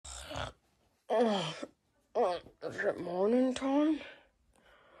Is it morning time?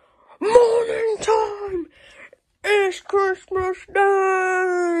 Morning time! It's Christmas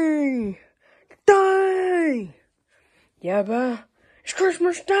Day! Yeah, but it's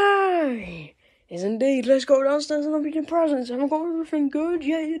Christmas Day! Yes, indeed. Let's go downstairs and open your presents. Haven't got everything good?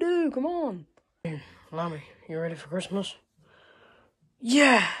 Yeah, you do. Come on. Lammy, you ready for Christmas?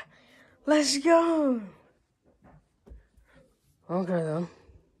 Yeah! Let's go! Okay, then.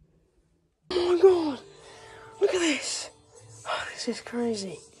 Oh my god! Look at this! Oh, this is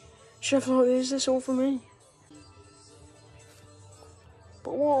crazy. Chef, like, is this all for me?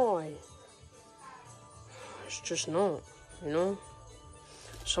 But why? It's just not, you know?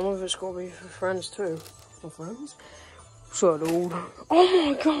 Some of it's got to be for friends too. For friends? So, dude.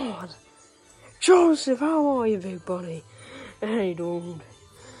 Oh my god! Joseph, how are you, big buddy? Hey, dude.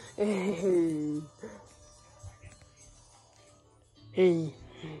 Hey. Hey.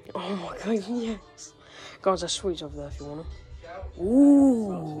 Oh my god, yes. Guys, there's sweets over there if you want them.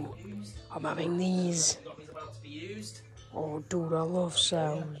 Ooh. I'm having these. Oh, dude, I love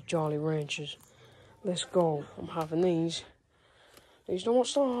sour Jolly Ranchers. Let's go. I'm having these. These don't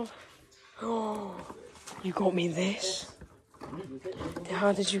starve. Oh, you got me this?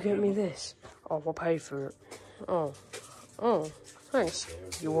 How did you get me this? Oh, I paid for it. Oh, thanks.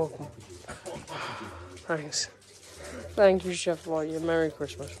 You're welcome. Thanks. Thank you, Chef Lightyear. Merry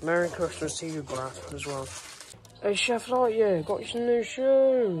Christmas. Merry Christmas to you, Brad, as well. Hey, Chef Lightyear, got you some new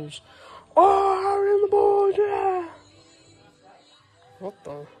shoes. Oh, Harry and the boys, yeah! What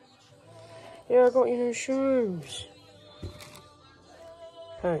the? Yeah, I got you new shoes.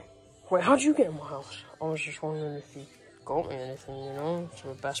 Hey, wait, how'd you get in my house? I was just wondering if you got me anything, you know,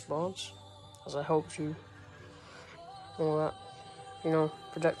 some best buds, as I helped you, all that, you know,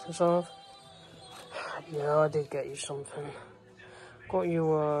 protect yourself. Yeah, I did get you something. Got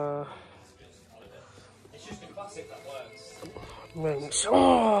you, It's just a classic that works. rings.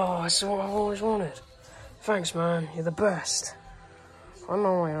 Oh, that's what I've always wanted. Thanks, man, you're the best. I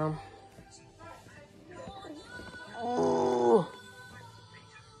know I am. Oh.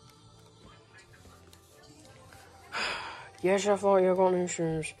 Yeah, Chef Lightyear, I got new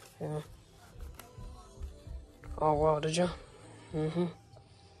shoes. Yeah. Oh, wow, did you?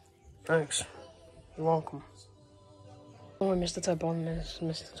 Thanks. You're welcome. Oh, Mr. Ted, Bond,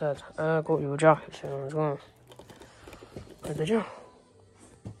 Mr. Ted. I got you a jacket soon as well. Oh, did you?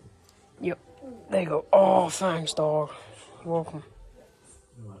 Yep. There you go. Oh, thanks, dog. You're welcome.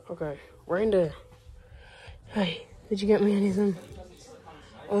 Okay. Reindeer. Hey, did you get me anything?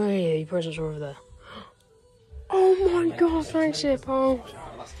 Oh, yeah, your presents are over there. Oh my god, thanks, Hippo.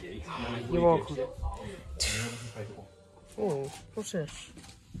 You're welcome. Oh, what's this?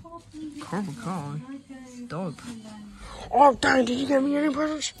 Carbon Kai. Dope. Oh, dang, did you get me any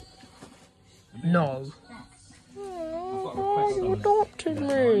presents? No. Oh, you adopted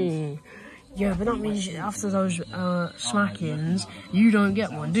me. Yeah, but that means after those smackings, you don't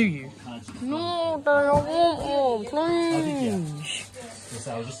get one, do you? No, Dad, I want one, please.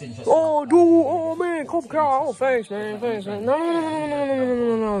 Oh, dude, oh man, Cobra Kai, oh thanks, man, thanks, man.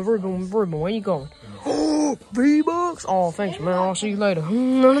 No, Ruben, where you going? Oh, V-Bucks? Oh, thanks, man, I'll see you later.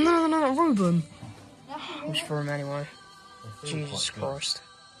 No, Ruben. It was for him anyway. Jesus Christ.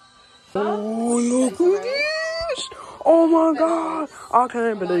 Oh, look at this! Oh my god! I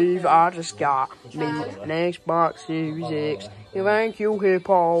can't believe I just got me an Xbox Series X. Thank you,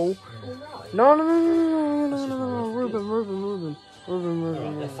 Hippo. No, Ruben.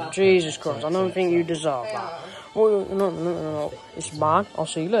 Jesus Christ, I don't think you deserve that. Well, no. It's mine. I'll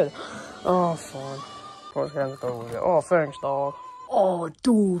see you later. Oh, fine. Oh, thanks, dog. Oh,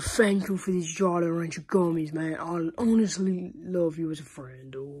 dude, thank you for these Jolly Rancher gummies, man. I honestly love you as a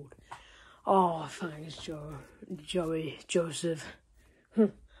friend, dude. Oh, thanks, Joseph.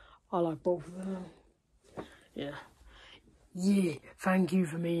 I like both of them. Yeah. Yeah, thank you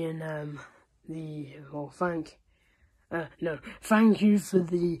for me and, thank you for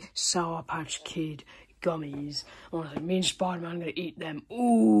the Sour Patch Kid gummies. Honestly, me and Spider-Man are gonna eat them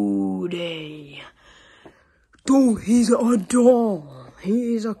all day. Dude, he's a doll.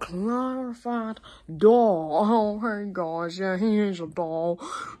 He is a clarified doll. Oh, hey guys, yeah, he is a doll.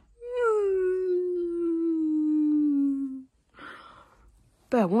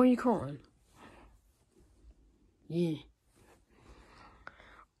 Bear, why are you crying? Yeah.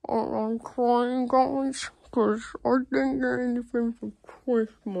 I'm crying, guys, because I didn't get anything for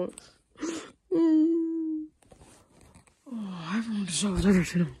Christmas. Oh, everyone deserves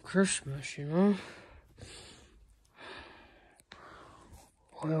everything on Christmas, you know?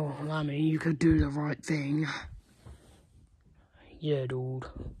 Well, Lammy, you could do the right thing. Yeah, dude.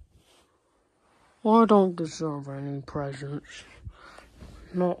 I don't deserve any presents.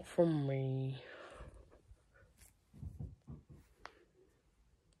 Not from me.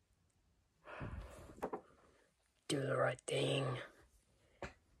 Do the right thing.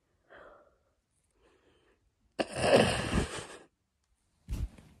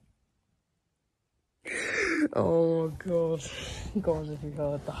 Oh my god. Guys, if you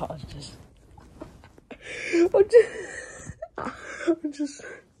heard that, I just,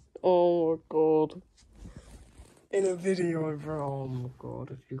 oh my god. In a video, bro, oh my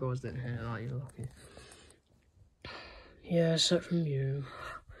god, if you guys didn't hear that, you're lucky. Yeah, except from you.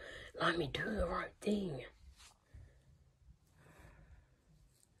 Let me do the right thing.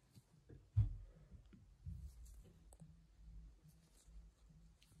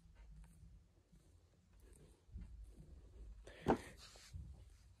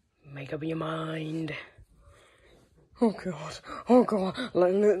 Make up your mind. Oh god,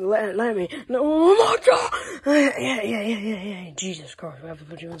 let me, no, oh my god, yeah, Jesus Christ, we have to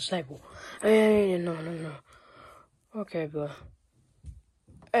put you on the table. No. Okay, Bear.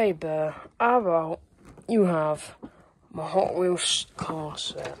 Hey, Bear, how about you have my Hot Wheels car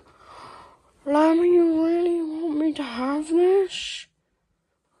set? Lemmy, you really want me to have this?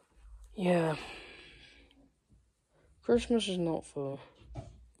 Yeah. Christmas is not for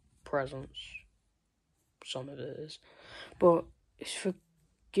presents. Some of it is. But it's for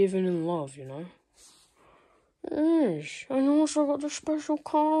giving and love, you know? Yes. And also got the special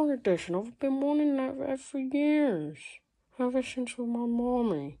car edition. I've been wanting that for years. Ever since with my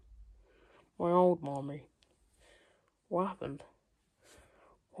mommy. My old mommy. What happened?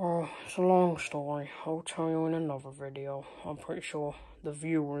 Well, it's a long story. I'll tell you in another video. I'm pretty sure the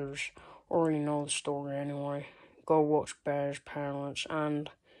viewers already know the story anyway. Go watch Bear's Parents and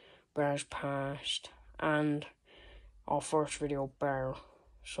Bear's Past and our first video, Bear.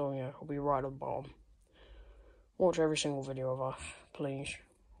 So yeah, it'll be right at the bottom. Watch every single video of us, please.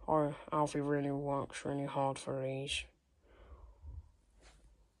 Alfie really works really hard for these.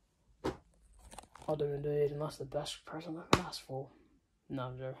 I do indeed, and that's the best present I could ask for. No,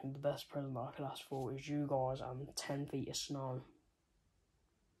 I'm joking. The best present I could ask for is you guys and 10 feet of snow.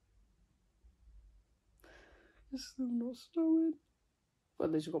 It's still not snowing. But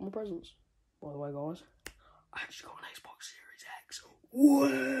at least you got my presents. By the way, guys, I actually got an Xbox Series X.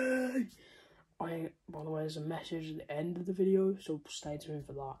 Way! By the way, there's a message at the end of the video, so stay tuned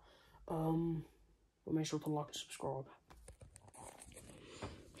for that. But make sure to like and subscribe.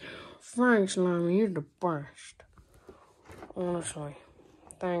 Thanks, Lemmy, you're the best. Honestly,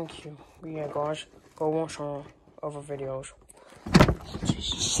 thank you. But yeah, guys, go watch our other videos.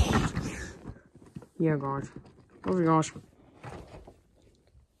 Jesus. Yeah, guys. Love you guys.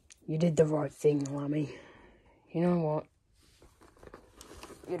 You did the right thing, Lemmy. You know what?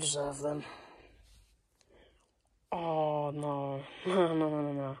 You deserve them. Oh, no.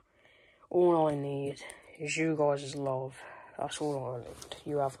 No. All I need is you guys' love. That's all I need.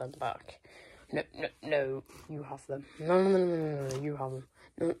 You have them back. No, you have them. No, you have them.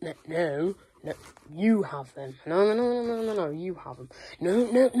 No, you have them. No, you have them. No,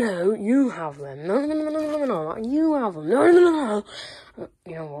 you have them. No, you have them. No.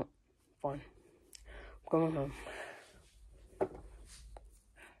 You know what? Fine. I'm going home.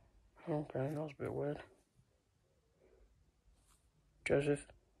 Okay, that was a bit weird. Joseph,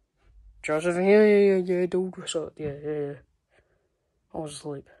 yeah, dude, what's up? Yeah. I was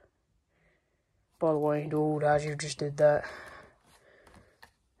asleep. By the way, dude, as you just did that,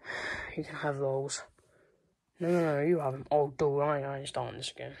 you can have those. No, you have them. Oh, dude, I ain't starting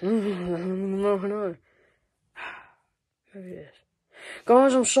this again. No. Maybe it is.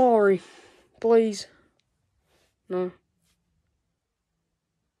 Guys, I'm sorry. Please. No.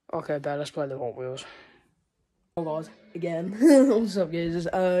 Okay, bad, let's play the Hot Wheels. Oh, guys, again. What's up, guys?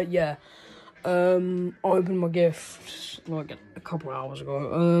 Yeah. I opened my gift like a couple hours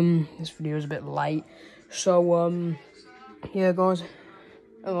ago. This video is a bit late, so yeah, guys.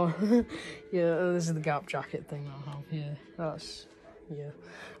 Oh, yeah, this is the Gap jacket thing I have. Yeah, that's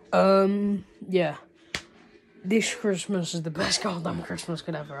yeah. This Christmas is the best goddamn Christmas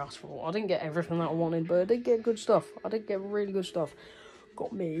could ever ask for. I didn't get everything that I wanted, but I did get good stuff. I did get really good stuff.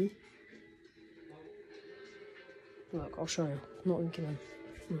 Got me. Look, I'll show you. I'm not even kidding.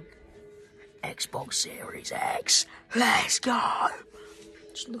 Look. Xbox Series X. Let's go!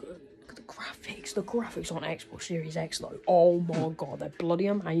 Just look at the graphics. The graphics on Xbox Series X, though. Oh my god, they're bloody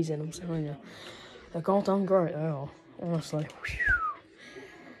amazing, I'm telling you. They're goddamn great, they are. Honestly.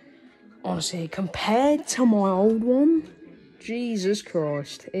 Honestly, compared to my old one, Jesus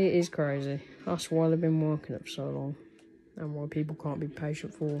Christ, it is crazy. That's why they've been working it for so long. And why people can't be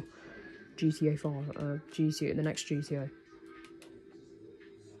patient for GTA 5, GTA, the next GTA.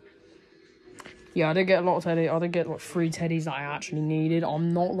 Yeah, I did get a lot of teddy. I did get like 3 teddies that I actually needed.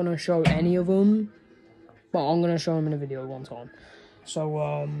 I'm not gonna show any of them, but I'm gonna show them in a video one time.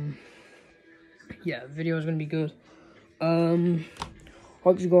 So yeah, the video is gonna be good.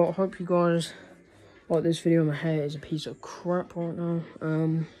 Hope you guys like this video. My hair is a piece of crap right now.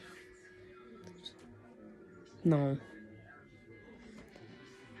 No,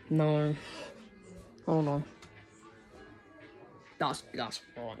 hold on. That's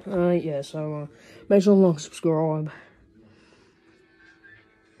right. Yeah. So make sure to like, subscribe,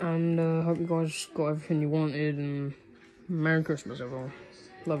 and hope you guys got everything you wanted. And Merry Christmas, everyone.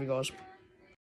 Love you guys.